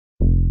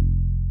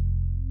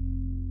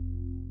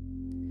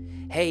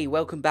Hey,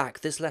 welcome back.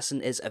 This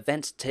lesson is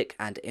event tick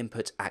and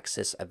input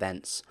axis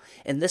events.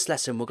 In this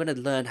lesson, we're going to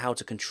learn how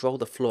to control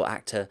the floor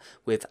actor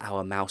with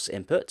our mouse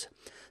input.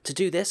 To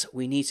do this,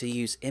 we need to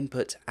use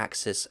input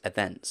axis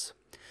events.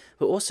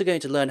 We're also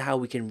going to learn how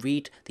we can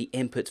read the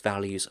input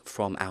values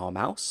from our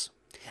mouse.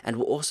 And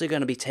we're also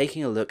going to be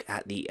taking a look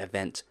at the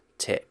event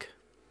tick.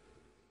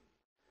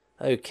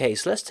 Okay,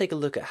 so let's take a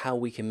look at how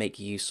we can make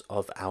use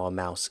of our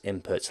mouse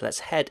input. So let's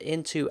head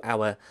into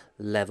our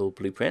level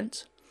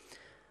blueprint.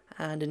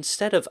 And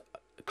instead of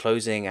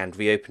closing and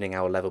reopening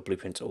our level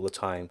blueprint all the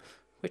time,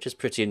 which is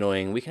pretty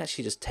annoying, we can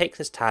actually just take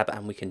this tab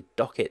and we can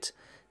dock it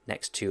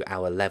next to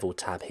our level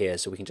tab here,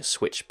 so we can just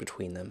switch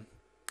between them.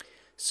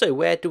 So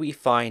where do we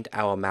find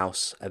our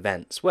mouse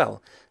events?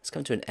 Well, let's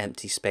come to an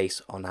empty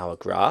space on our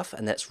graph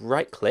and let's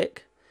right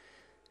click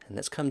and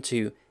let's come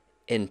to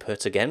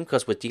input again,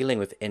 because we're dealing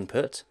with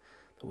input,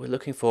 but we're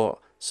looking for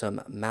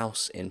some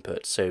mouse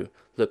input. So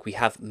look, we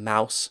have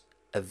mouse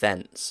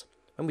events.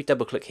 When we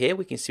double click here,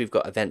 we can see we've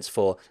got events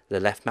for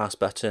the left mouse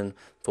button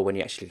for when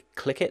you actually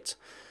click it,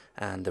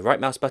 and the right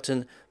mouse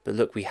button. But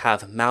look, we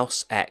have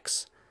mouse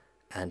X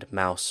and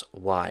mouse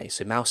Y.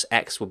 So mouse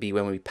X will be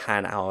when we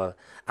pan our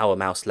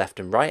mouse left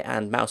and right,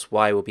 and mouse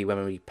Y will be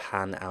when we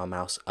pan our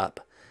mouse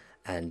up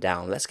and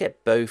down. Let's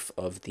get both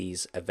of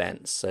these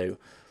events. So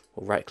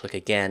we'll right click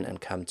again and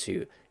come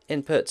to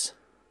input,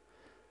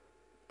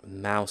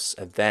 mouse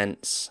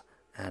events,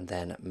 and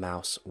then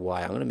mouse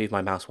Y. I'm going to move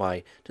my mouse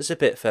Y just a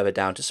bit further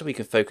down just so we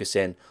can focus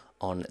in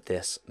on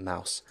this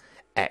mouse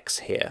X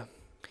here.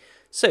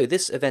 So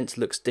this event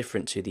looks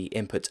different to the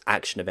input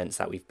action events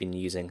that we've been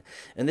using,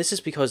 and this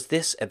is because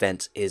this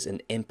event is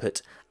an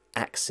input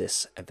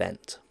axis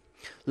event.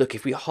 Look,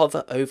 if we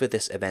hover over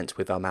this event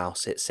with our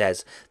mouse, it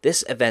says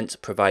this event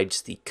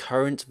provides the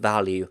current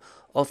value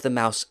of the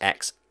mouse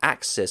X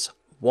axis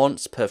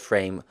once per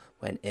frame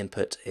when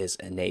input is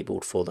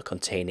enabled for the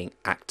containing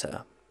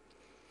actor.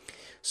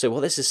 So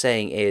what this is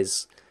saying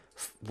is,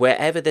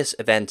 wherever this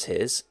event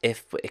is,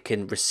 if it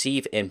can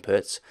receive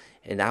input,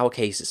 in our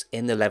case it's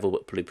in the level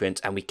blueprint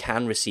and we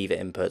can receive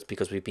input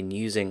because we've been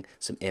using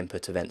some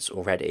input events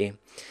already,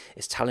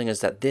 it's telling us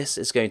that this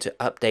is going to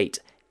update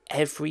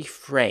every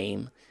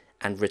frame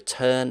and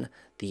return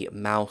the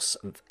mouse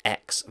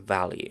X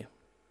value.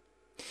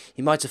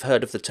 You might have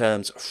heard of the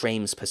terms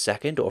frames per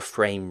second or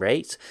frame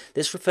rate.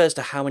 This refers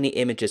to how many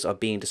images are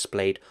being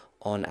displayed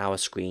on our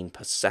screen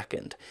per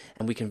second,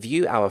 and we can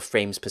view our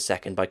frames per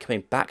second by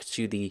coming back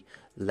to the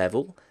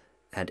level,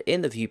 and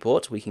in the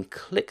viewport we can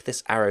click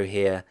this arrow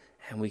here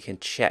and we can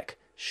check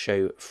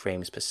show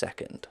frames per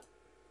second.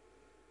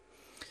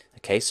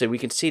 Okay, so we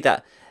can see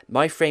that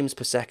my frames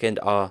per second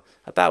are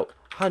about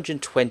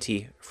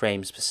 120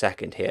 frames per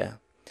second here,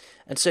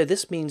 and so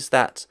this means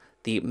that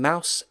the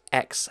mouse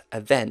X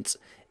event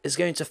is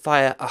going to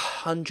fire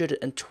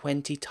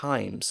 120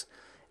 times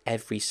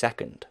every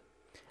second.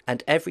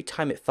 And every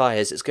time it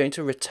fires, it's going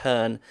to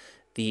return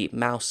the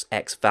mouse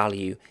X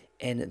value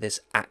in this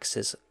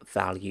axis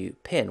value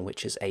pin,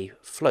 which is a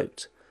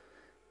float.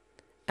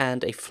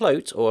 And a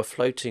float, or a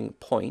floating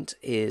point,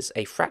 is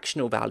a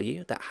fractional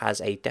value that has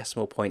a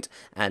decimal point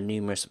and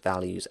numerous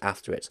values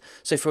after it.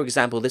 So for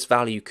example, this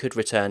value could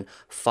return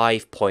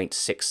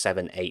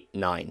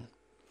 5.6789.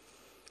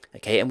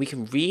 Okay, and we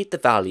can read the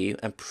value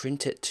and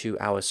print it to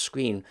our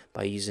screen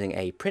by using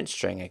a print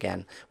string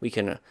again. We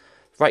can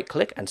right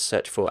click and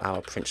search for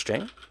our print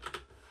string.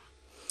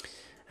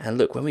 And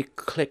look, when we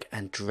click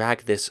and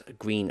drag this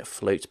green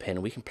float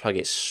pin, we can plug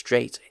it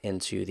straight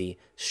into the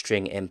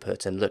string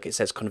input. And look, it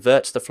says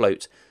convert the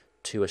float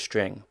to a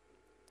string.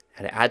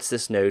 And it adds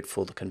this node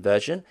for the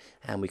conversion,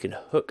 and we can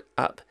hook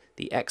up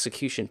the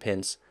execution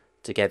pins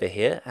together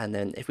here. And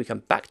then if we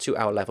come back to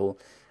our level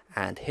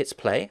and hit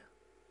play,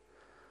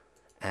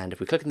 and if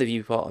we click in the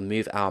viewport and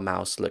move our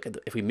mouse, look,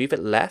 if we move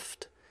it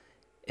left,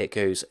 it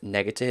goes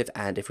negative,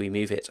 and if we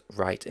move it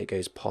right, it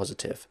goes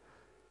positive.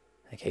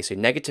 Okay, so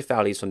negative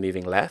values for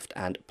moving left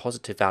and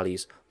positive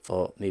values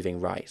for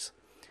moving right.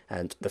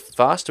 And the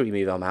faster we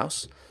move our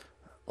mouse,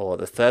 or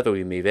the further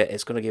we move it,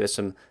 it's going to give us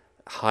some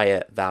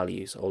higher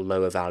values or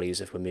lower values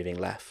if we're moving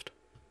left.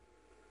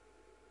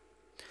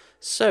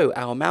 So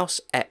our mouse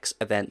X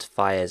event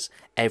fires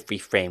every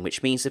frame,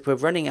 which means if we're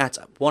running at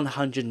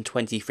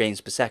 120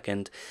 frames per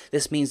second,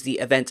 this means the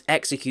event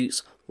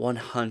executes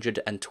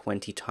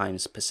 120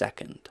 times per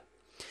second.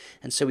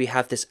 And so we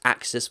have this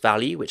axis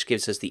value, which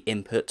gives us the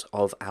input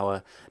of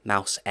our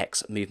mouse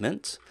X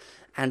movement.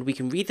 And we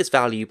can read this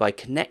value by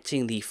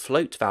connecting the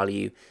float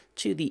value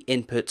to the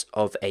input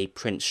of a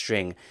print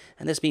string.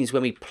 And this means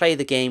when we play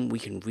the game, we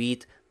can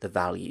read the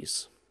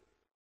values.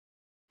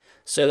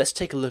 So let's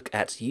take a look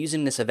at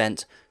using this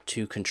event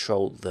to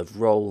control the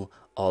role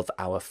of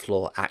our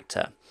floor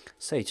actor.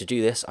 So to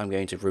do this, I'm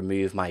going to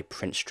remove my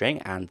print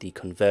string and the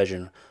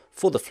conversion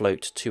for the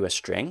float to a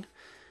string.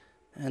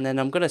 And then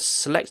I'm going to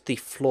select the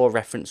floor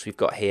reference we've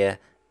got here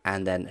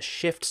and then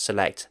shift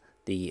select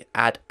the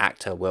add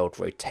actor world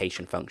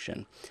rotation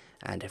function.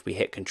 And if we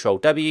hit Control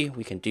W,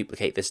 we can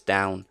duplicate this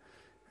down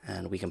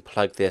and we can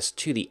plug this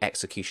to the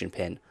execution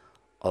pin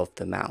of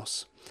the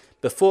mouse.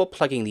 before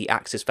plugging the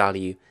axis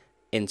value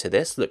into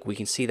this, look, we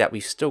can see that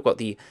we've still got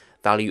the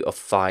value of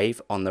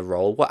 5 on the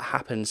roll. What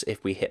happens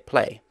if we hit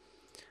play?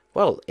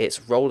 Well,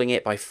 it's rolling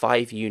it by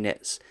 5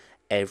 units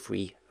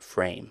every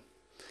frame.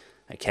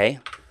 Okay,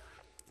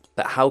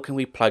 but how can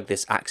we plug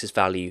this axis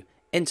value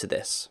into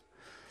this?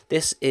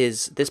 This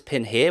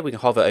pin here, we can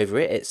hover over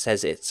it. It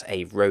says it's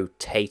a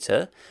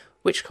rotator,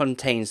 which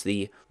contains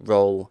the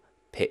roll,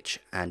 pitch,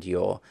 and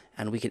yaw.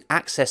 And we can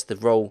access the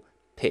roll,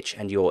 pitch,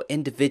 and yaw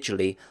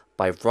individually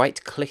by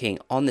right-clicking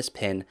on this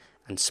pin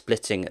and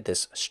splitting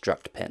this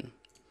struct pin.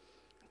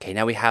 Okay,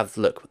 now we have,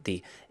 look,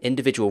 the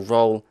individual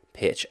roll,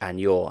 pitch,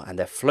 and yaw, and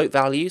their float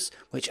values,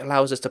 which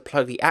allows us to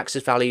plug the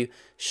axis value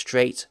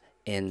straight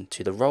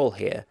into the roll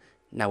here.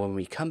 Now when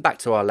we come back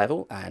to our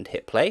level and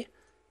hit play,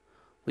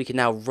 we can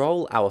now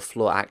roll our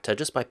floor actor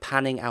just by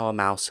panning our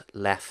mouse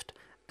left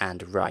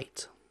and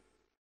right.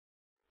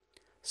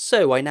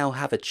 So I now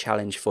have a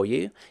challenge for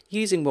you.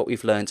 Using what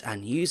we've learned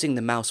and using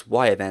the mouse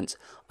Y event,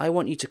 I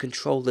want you to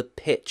control the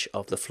pitch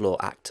of the floor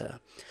actor.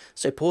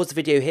 So pause the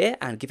video here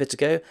and give it a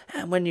go,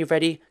 and when you're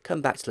ready,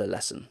 come back to the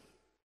lesson.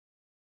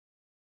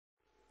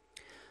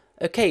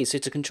 Okay, so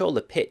to control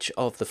the pitch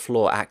of the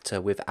floor actor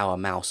with our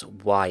mouse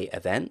Y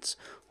event,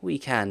 we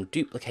can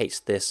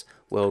duplicate this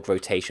world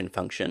rotation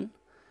function,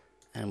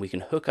 and we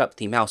can hook up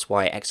the mouse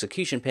Y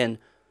execution pin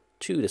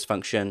to this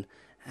function,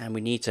 and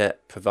we need to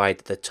provide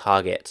the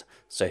target.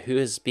 So who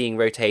is being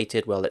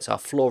rotated? Well, it's our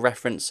floor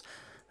reference,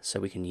 so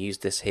we can use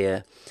this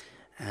here.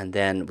 And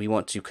then we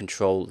want to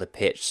control the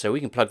pitch, so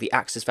we can plug the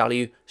axis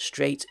value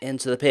straight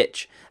into the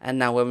pitch. And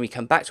now when we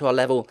come back to our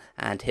level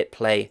and hit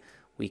play,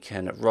 we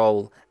can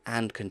roll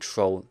and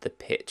control the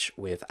pitch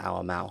with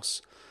our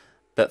mouse.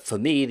 But for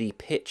me, the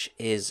pitch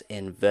is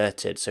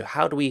inverted. So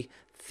how do we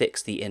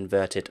fix the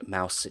inverted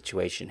mouse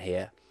situation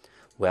here?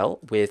 Well,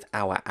 with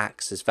our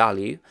axis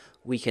value,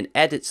 we can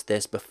edit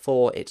this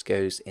before it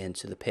goes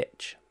into the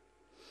pitch.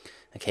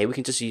 Okay, we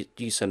can just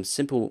use some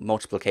simple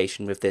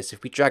multiplication with this.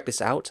 If we drag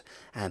this out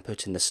and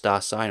put in the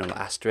star sign or the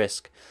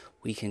asterisk,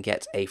 we can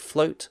get a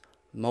float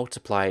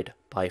multiplied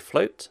by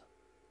float.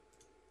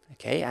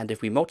 Okay, and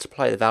if we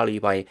multiply the value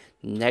by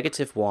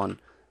 -1,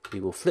 we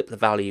will flip the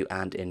value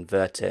and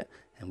invert it,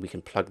 and we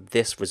can plug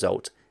this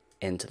result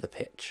into the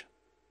pitch.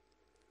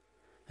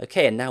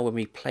 Okay, and now when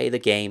we play the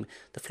game,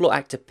 the floor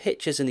actor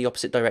pitches in the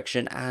opposite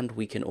direction and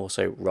we can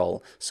also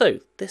roll. So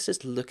this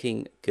is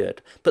looking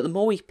good. But the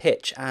more we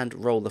pitch and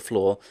roll the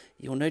floor,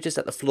 you'll notice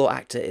that the floor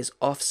actor is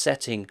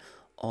offsetting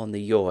on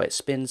the yaw. It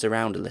spins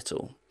around a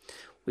little.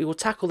 We will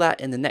tackle that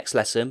in the next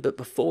lesson, but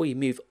before we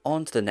move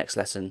on to the next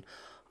lesson,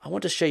 I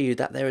want to show you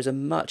that there is a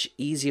much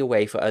easier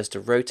way for us to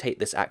rotate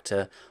this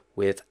actor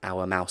with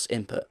our mouse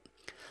input.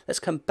 Let's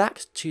come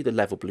back to the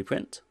level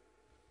blueprint.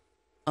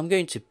 I'm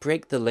going to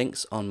break the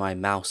links on my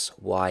mouse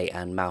Y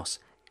and mouse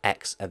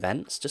X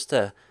events just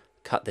to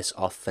cut this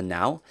off for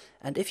now.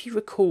 And if you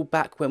recall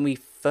back when we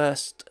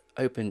first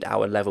opened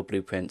our level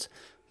blueprint,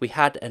 we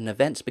had an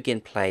event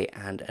begin play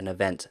and an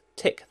event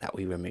tick that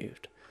we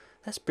removed.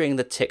 Let's bring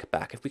the tick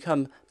back. If we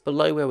come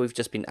below where we've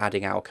just been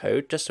adding our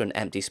code, just to an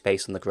empty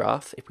space on the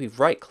graph, if we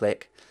right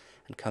click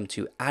and come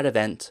to add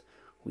event,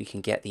 we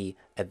can get the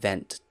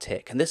event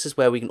tick. And this is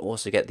where we can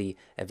also get the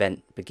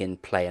event begin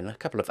play and a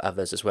couple of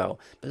others as well.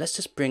 But let's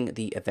just bring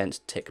the event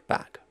tick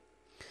back.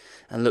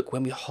 And look,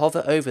 when we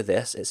hover over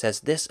this, it says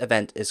this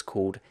event is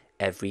called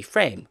every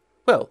frame.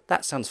 Well,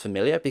 that sounds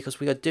familiar because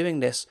we are doing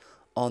this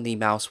on the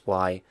mouse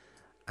Y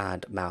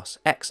and mouse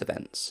X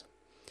events.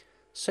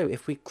 So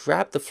if we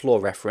grab the floor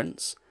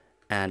reference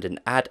and an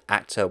add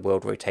actor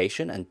world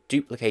rotation and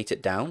duplicate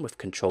it down with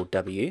Control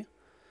W,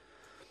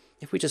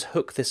 if we just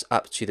hook this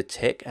up to the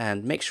tick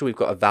and make sure we've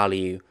got a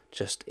value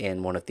just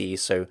in one of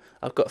these, so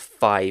I've got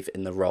 5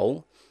 in the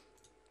roll.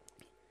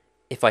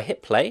 If I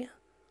hit play,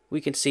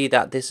 we can see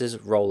that this is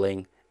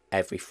rolling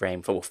every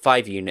frame for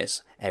 5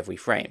 units every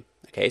frame.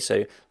 Okay,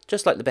 so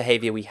just like the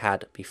behavior we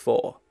had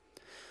before.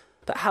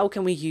 But how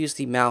can we use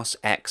the mouse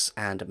X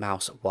and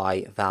mouse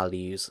Y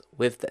values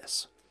with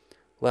this?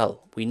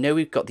 Well, we know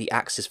we've got the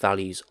axis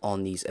values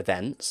on these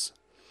events.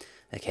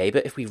 Okay,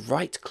 but if we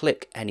right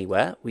click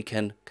anywhere, we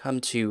can come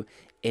to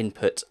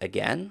input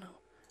again,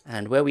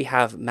 and where we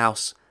have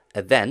mouse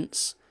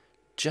events,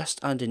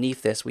 just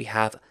underneath this we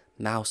have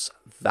mouse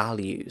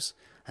values.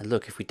 And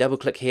look, if we double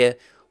click here,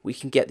 we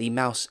can get the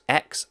mouse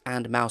X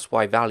and mouse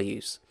Y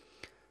values.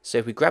 So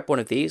if we grab one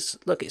of these,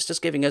 look, it's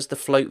just giving us the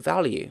float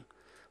value.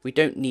 We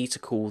don't need to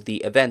call the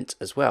event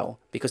as well,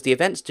 because the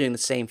event's doing the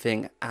same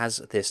thing as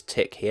this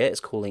tick here. It's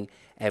calling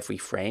every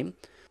frame,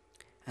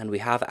 and we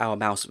have our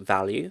mouse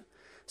value.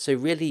 So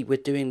really we're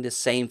doing the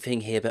same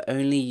thing here, but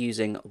only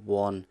using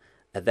one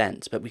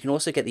event. But we can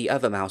also get the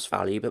other mouse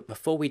value, but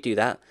before we do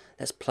that,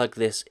 let's plug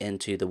this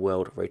into the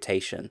world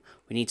rotation.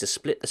 We need to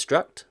split the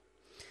struct,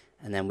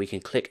 and then we can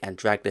click and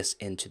drag this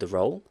into the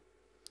roll.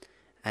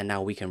 And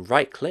now we can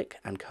right click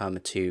and come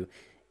to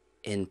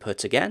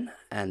input again,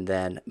 and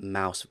then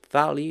mouse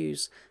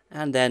values,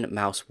 and then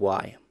mouse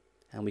Y.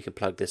 And we can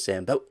plug this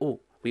in, but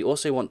we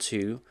also want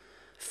to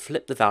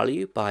flip the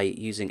value by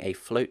using a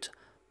float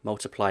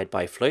multiplied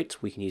by float.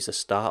 We can use a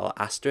star or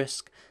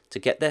asterisk to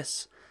get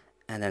this,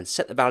 and then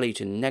set the value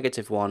to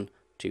 -1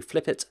 to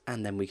flip it,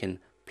 and then we can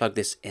plug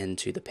this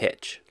into the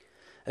pitch.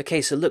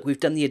 Okay, so look, we've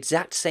done the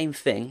exact same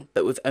thing,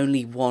 but with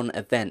only one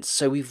event,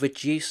 so we've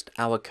reduced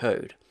our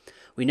code.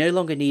 We no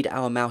longer need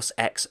our mouse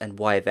X and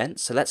Y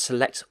events, so let's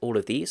select all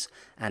of these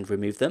and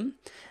remove them.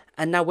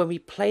 And now when we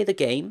play the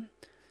game,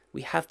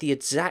 we have the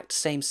exact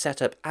same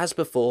setup as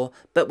before,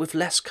 but with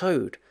less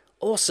code.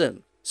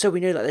 Awesome! So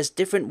we know that there's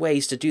different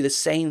ways to do the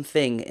same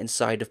thing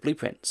inside of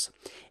Blueprints.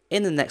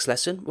 In the next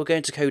lesson, we're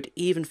going to code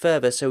even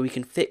further so we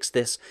can fix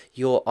this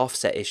yaw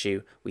offset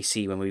issue we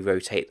see when we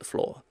rotate the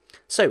floor.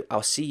 So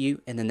I'll see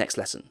you in the next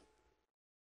lesson.